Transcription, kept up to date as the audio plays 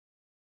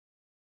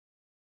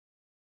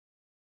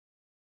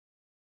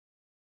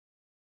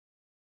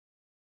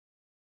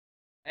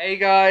Hey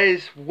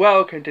guys,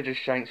 welcome to the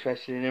Shanks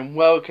Wrestling and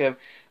welcome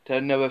to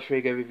another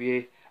figure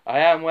review. I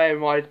am wearing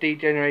my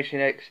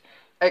D-Generation X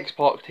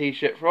X-Pac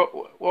t-shirt for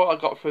what I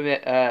got from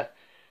it,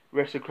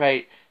 Wrestle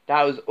Crate.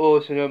 That was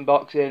awesome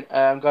unboxing.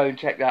 Go and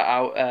check that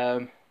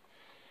out.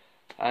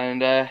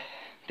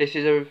 This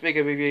is a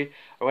figure review.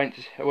 I went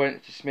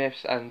to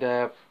Smith's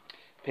and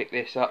picked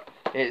this up.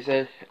 It's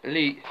a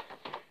elite,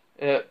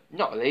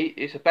 not elite.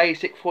 It's a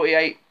basic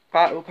 48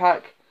 battle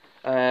pack.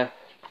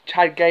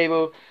 Chad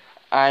Gable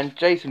and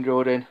Jason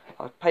Jordan.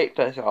 I picked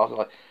this up. I was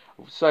like,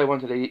 I so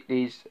wanted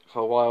these for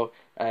a while.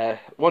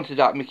 Wanted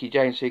that Mickey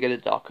James figure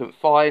that I couldn't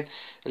find.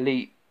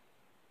 Elite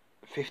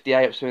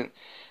 58 or something.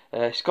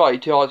 Scotty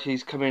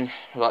Tarty's coming.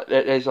 Like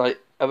there's like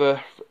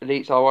other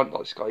elites I want,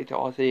 like Scotty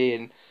Tarty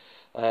and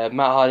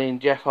Matt Hardy and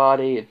Jeff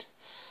Hardy. And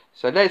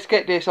so let's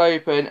get this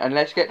open and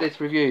let's get this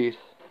reviewed.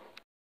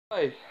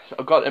 So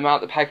I've got them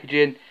out the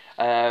packaging.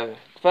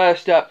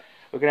 First up,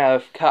 we're gonna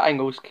have Kurt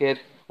Angle's kid.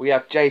 We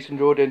have Jason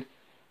Jordan.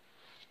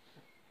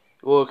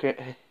 Walker,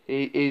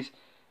 he's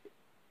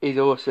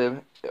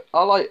awesome.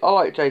 I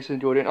like Jason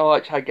Jordan. I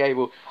like Chad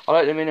Gable. I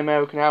like them in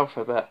American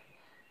Alpha, but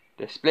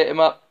they split him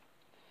up.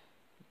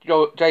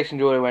 Jason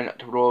Jordan went up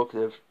to Raw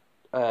because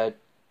of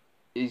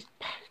his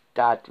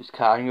dad was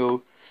Kurt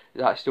Angle.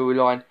 That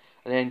storyline,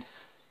 and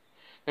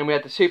then we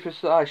had the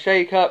Superstar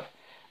Shake Up,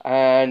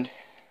 and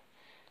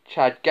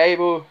Chad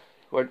Gable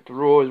went to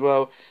Raw as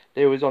well.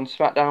 They was on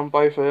SmackDown,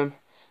 both of them.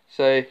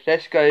 So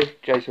let's go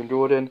Jason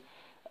Jordan.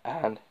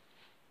 And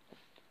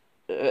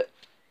the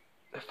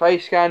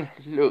face scan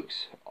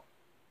looks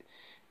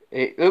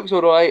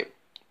alright.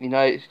 You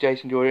know, it's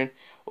Jason Jordan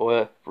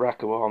or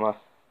Barack Obama.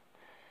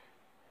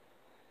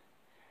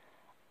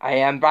 I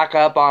am Barack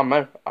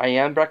Obama. I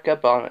am Barack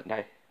Obama.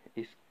 No,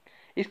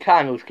 he's Kurt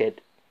Angle's kid.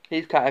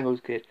 He's Kurt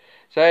Angle's kid.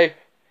 So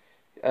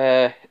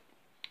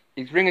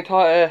his ring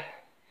attire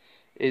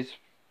is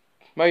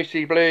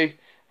mostly blue,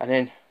 and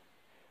then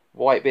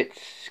white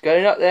bits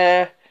going up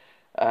there,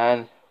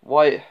 and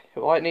white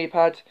knee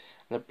pads,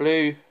 and the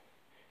blue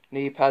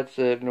knee pads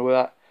and all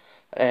that.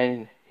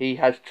 And he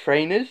has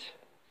trainers,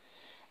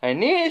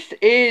 and this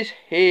is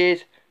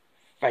his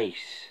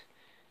face.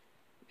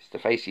 It's the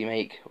face you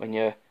make when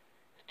you're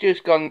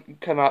just come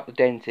out the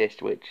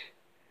dentist, which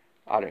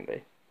I don't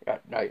go.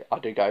 No, I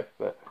do go,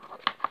 but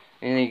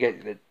and then you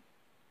get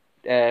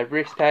the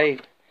wrist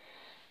tape,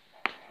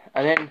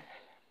 and then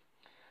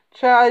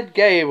Chad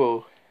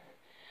Gable,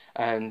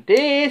 and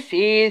this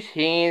is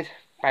his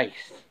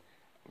face.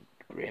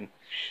 Grim.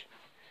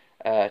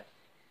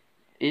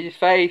 His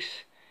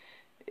face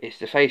is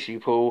the face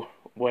you pull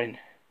when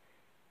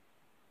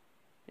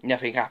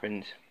nothing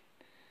happens.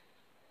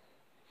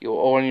 You're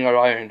on your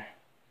own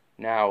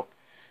now.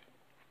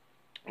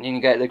 And then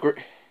you get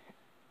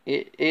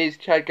it is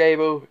Chad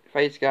Gable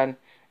face scan.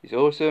 He's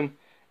awesome.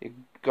 You've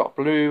got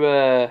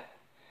blue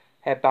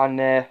headband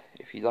there.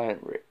 If you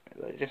don't,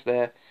 just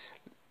there.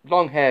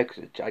 Long hair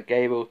because it's Chad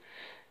Gable.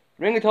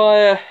 Ring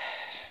attire,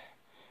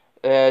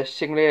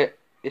 singlet.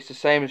 It's the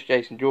same as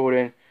Jason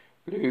Jordan.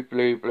 Blue,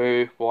 blue,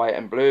 blue, white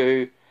and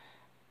blue.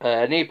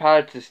 Knee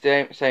pads the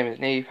same as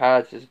knee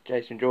pads as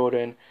Jason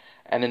Jordan,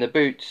 and then the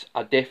boots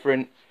are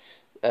different.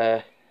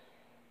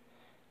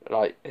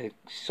 Like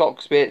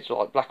sock bits are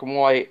like black and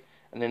white,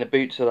 and then the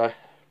boots are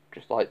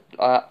just like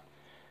that.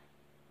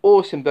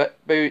 Awesome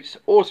boots,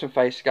 awesome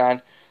face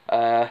scan.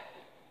 No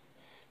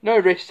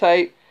wrist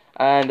tape,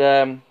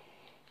 and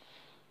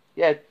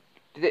yeah,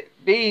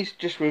 these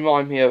just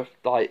remind me of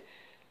like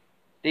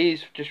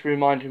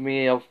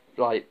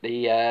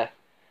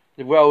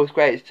the world's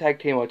greatest tag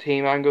team or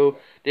team angle.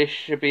 This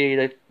should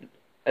be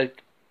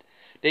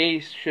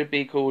these should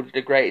be called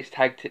the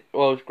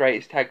world's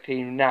greatest tag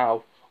team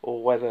now,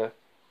 or whether.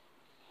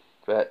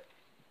 But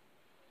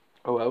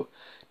oh well.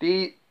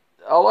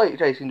 I like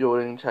Jason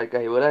Jordan and Chad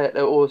Gable.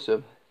 They're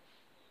awesome.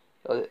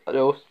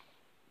 They're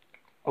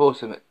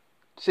awesome.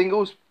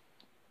 Singles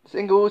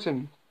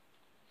and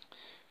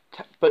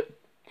but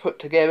put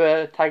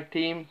together tag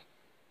team.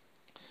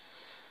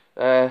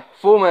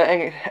 Former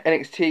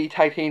NXT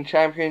Tag Team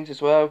Champions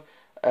as well.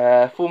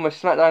 Former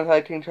SmackDown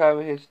Tag Team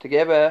Champions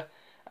together.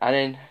 And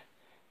then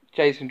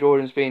Jason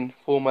Jordan's been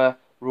former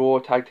Raw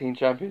Tag Team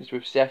Champions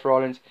with Seth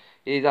Rollins.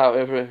 He's out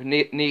with a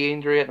knee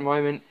injury at the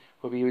moment.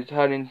 Will be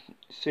returning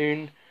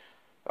soon.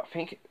 I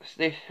think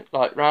it's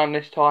like around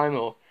this time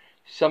or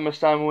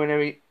SummerSlam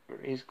whenever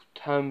he's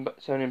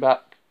turning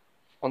back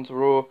onto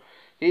Raw.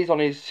 He's on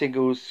his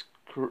singles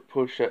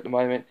push at the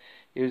moment.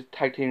 He was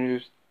tag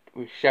teaming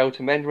with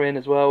Shelton Benjamin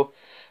as well.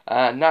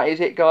 And that is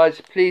it,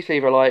 guys. Please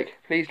leave a like,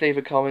 please leave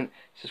a comment,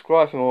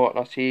 subscribe for more, and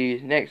I'll see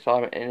you next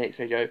time in the next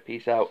video.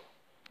 Peace out.